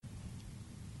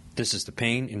This is the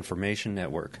Pain Information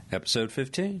Network, Episode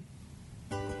 15.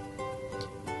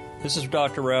 This is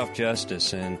Dr. Ralph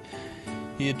Justiz, and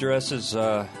he addresses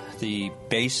the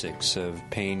basics of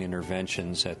pain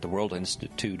interventions at the World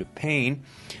Institute of Pain,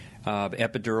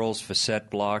 epidurals,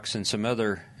 facet blocks, and some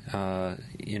other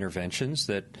interventions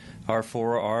that are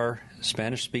for our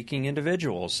Spanish-speaking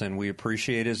individuals, and we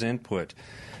appreciate his input.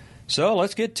 So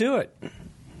let's get to it.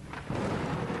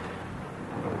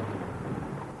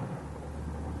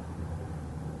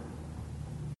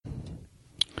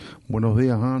 Buenos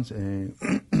días, Hans.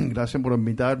 Gracias por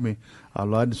invitarme a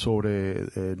hablar sobre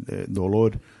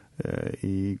dolor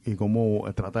y cómo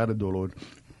tratar el dolor.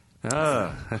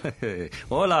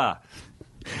 Hola.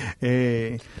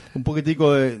 Un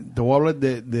poquitico te voy a hablar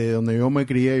de donde yo me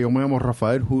crié. Yo me llamo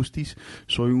Rafael Justiz.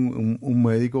 Soy un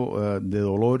médico de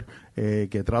dolor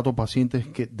que trato pacientes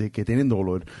que tienen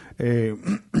dolor.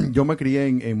 Yo me crié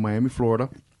en Miami, Florida.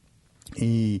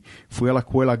 Y fui a la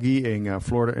escuela aquí en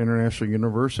Florida International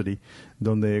University,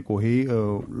 donde cogí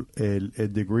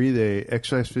el degree de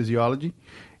Exercise Physiology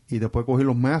y después cogí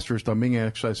los masters también en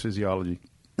Exercise Physiology.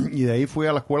 Y de ahí fui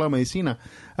a la escuela de medicina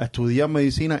a estudiar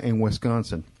medicina en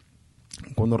Wisconsin.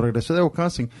 Cuando regresé de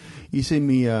Wisconsin, hice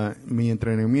mi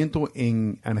entrenamiento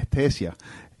en anestesia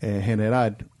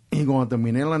general. Y cuando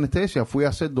terminé la anestesia, fui a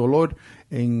hacer dolor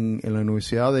en la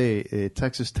Universidad de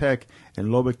Texas Tech, en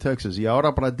Lubbock, Texas. Y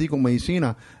ahora practico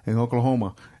medicina en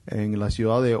Oklahoma, en la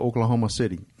ciudad de Oklahoma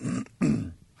City.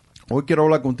 Hoy quiero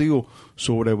hablar contigo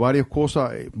sobre varias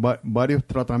cosas, varios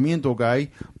tratamientos que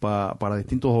hay para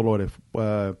distintos dolores.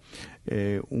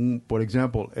 Por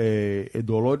ejemplo, el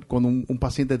dolor, cuando un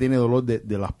paciente tiene dolor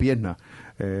de las piernas,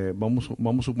 vamos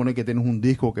a suponer que tienes un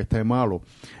disco que está malo.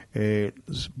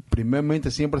 Primeramente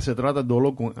siempre se trata el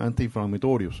dolor con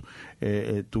antiinflamatorios.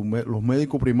 Los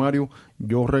médicos primarios,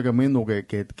 yo recomiendo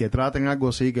que traten algo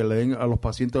así, que le den a los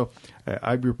pacientes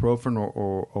ibuprofen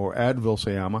o Advil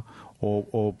se llama,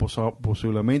 o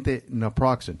posiblemente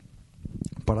naproxen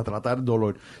para tratar el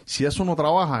dolor. Si eso no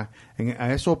trabaja,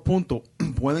 a esos puntos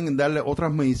pueden darle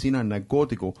otras medicinas,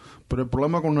 narcóticos, pero el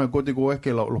problema con los narcóticos es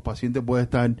que los pacientes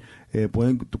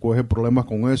pueden coger problemas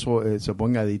con eso, se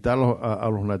pueden adictar a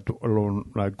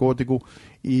los narcóticos,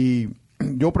 y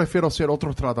yo prefiero hacer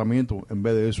otros tratamientos en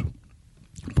vez de eso.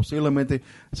 Posiblemente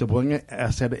se pueden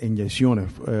hacer inyecciones,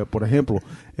 por ejemplo,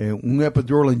 un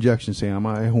epidural injection se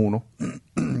llama, es uno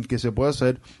que se puede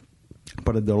hacer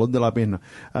para el dolor de la pierna.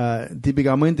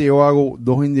 Típicamente yo hago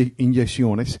 2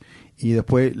 inyecciones y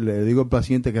después le digo al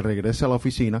paciente que regrese a la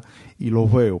oficina y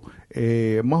los veo.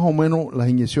 Más o menos las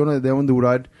inyecciones deben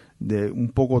durar de un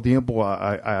poco tiempo,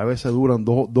 a veces duran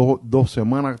 2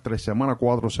 semanas, 3 semanas,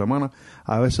 4 semanas,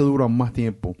 a veces duran más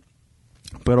tiempo.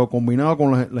 Pero combinado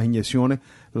con las inyecciones,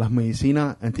 las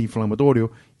medicinas antiinflamatorias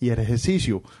y el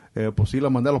ejercicio, posible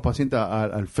mandar a los pacientes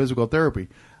al physical therapy.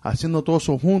 Haciendo todo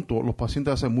eso juntos, los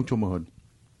pacientes hacen mucho mejor.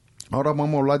 Ahora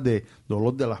vamos a hablar de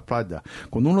dolor de la espalda.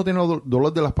 Cuando uno tiene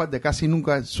dolor de la espalda, casi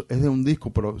nunca es de un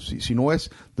disco, pero si no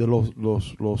es de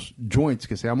los joints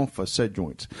que se llaman facet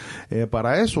joints.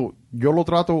 Para eso, yo lo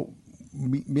trato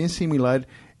bien similar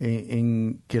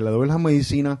en que le doy la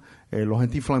medicina, los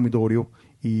antiinflamatorios,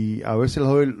 y a veces les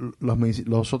doy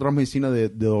las otras medicinas de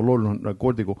dolor, los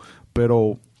narcóticos,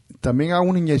 pero también hago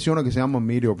unas inyecciones que se llaman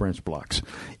medial branch blocks.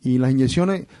 Y las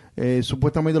inyecciones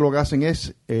supuestamente lo que hacen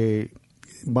es,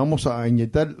 vamos a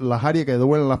inyectar las áreas que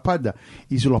duelen la espalda,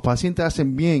 y si los pacientes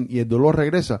hacen bien y el dolor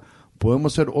regresa,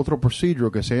 podemos hacer otro procedure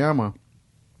que se llama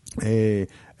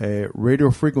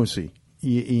radio frequency.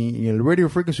 Y en el radio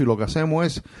frequency lo que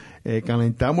hacemos es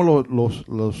calentamos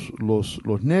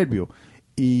los nervios,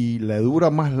 y le dura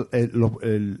más,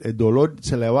 el dolor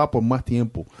se le va por más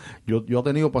tiempo. Yo he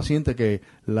tenido pacientes que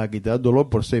le quité el dolor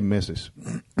por 6 meses.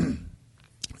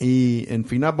 Y en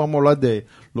final vamos a hablar de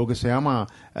lo que se llama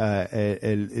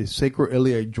el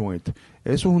sacroiliac joint.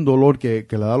 Eso es un dolor que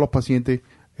le da a los pacientes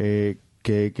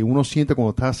que uno siente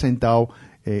cuando está sentado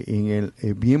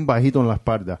bien bajito en la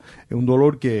espalda. Es un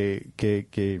dolor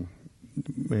que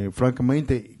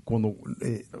francamente, cuando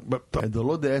el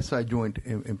dolor de esa joint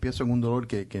empieza en un dolor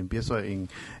que empieza en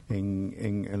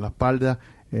la espalda,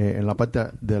 en la parte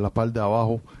de la espalda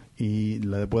abajo, y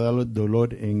le puede dar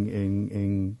dolor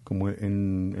como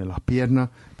en las piernas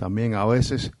también. A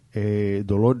veces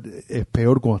dolor es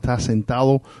peor cuando estás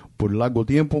sentado por largo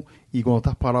tiempo y cuando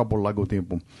estás parado por largo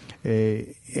tiempo.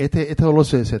 Este dolor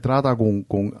se trata con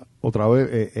otra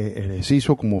vez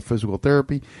ejercicio como physical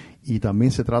therapy, y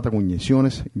también se trata con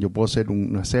inyecciones. Yo puedo hacer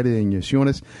una serie de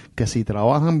inyecciones que, si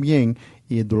trabajan bien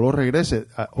y el dolor regrese,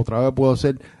 otra vez puedo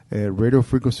hacer radio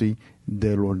frequency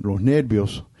de los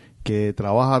nervios, que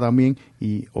trabaja también,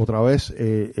 y otra vez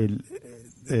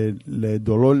el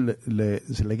dolor,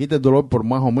 se le quita el dolor por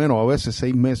más o menos, a veces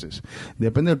 6 meses.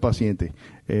 Depende del paciente.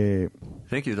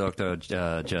 Thank you, Dr.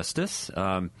 Justiz.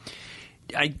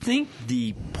 I think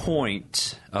the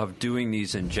point of doing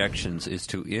these injections is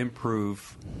to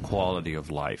improve quality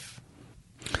of life.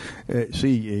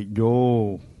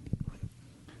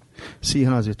 Sí,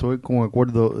 Hans, estoy con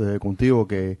acuerdo contigo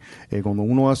que cuando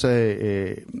uno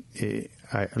hace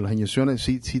las inyecciones,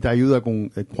 sí te ayuda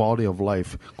con el quality of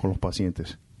life con los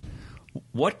pacientes.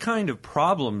 What kind of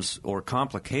problems or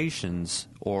complications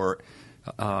or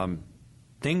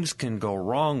things can go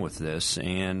wrong with this,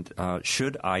 and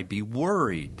should I be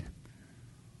worried?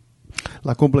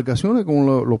 Las complicaciones con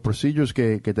los procedures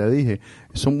que te dije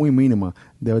son muy mínimas.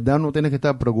 De verdad no tienes que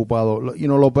estar preocupado.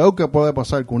 Lo peor que puede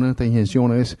pasar con esta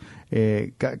inyección es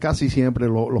casi siempre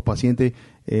los pacientes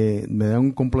me dan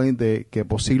un complaint de que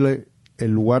posible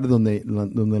el lugar donde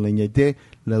la inyecté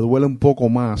le duele un poco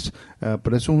más,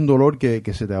 pero eso es un dolor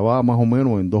que se te va más o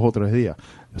menos en 2 o 3 días.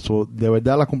 De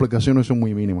verdad las complicaciones son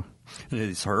muy mínimas. Does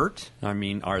it hurt? I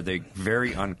mean, are they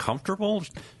very uncomfortable?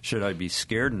 Should I be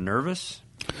scared and nervous?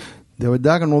 De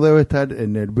verdad que no debe estar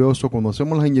nervioso. Cuando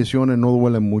hacemos las inyecciones no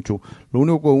duelen mucho. Lo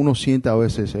único que uno siente a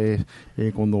veces es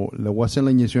cuando le voy a hacer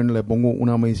la inyección, le pongo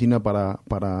una medicina para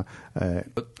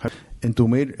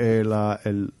entumir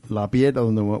la piel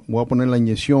donde voy a poner la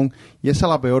inyección, y esa es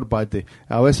la peor parte.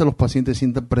 A veces los pacientes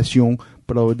sienten presión,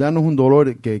 pero de verdad no es un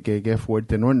dolor que es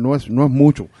fuerte, no es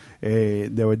mucho.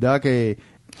 De verdad que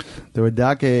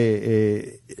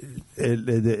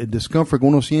el discomfort que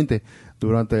uno siente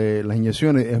durante las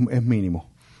inyecciones es mínimo.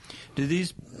 Do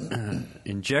these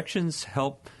injections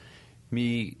help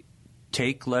me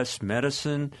take less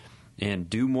medicine and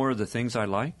do more of the things I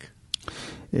like?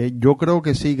 Yo creo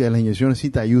que sí, que las inyecciones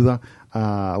sí te ayuda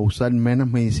a usar menos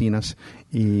medicinas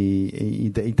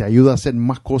y te ayuda a hacer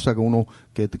más cosas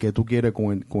que tú quieres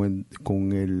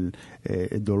con el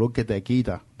dolor que te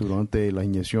quita durante las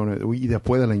inyecciones y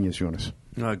después de las inyecciones.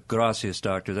 Gracias,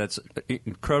 Doctor. That's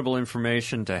incredible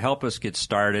information to help us get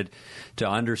started to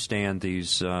understand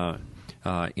these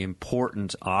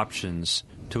important options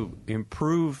to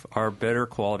improve our better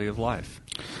quality of life.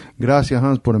 Gracias,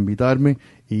 Hans, por invitarme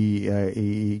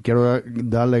y quiero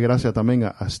darle gracias también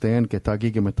a Stan, que está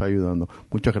aquí, que me está ayudando.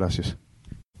 Muchas gracias.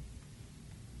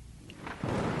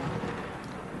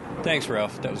 Thanks,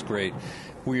 Ralph. That was great.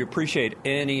 We appreciate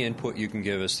any input you can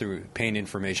give us through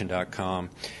paininformation.com.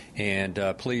 And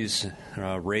please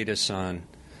rate us on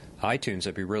iTunes.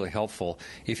 That'd be really helpful.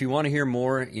 If you want to hear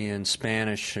more in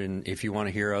Spanish and if you want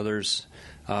to hear others,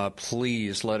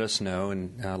 please let us know,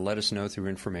 and let us know through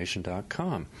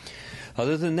information.com.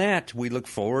 Other than that, we look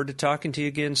forward to talking to you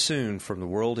again soon from the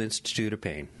World Institute of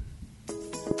Pain.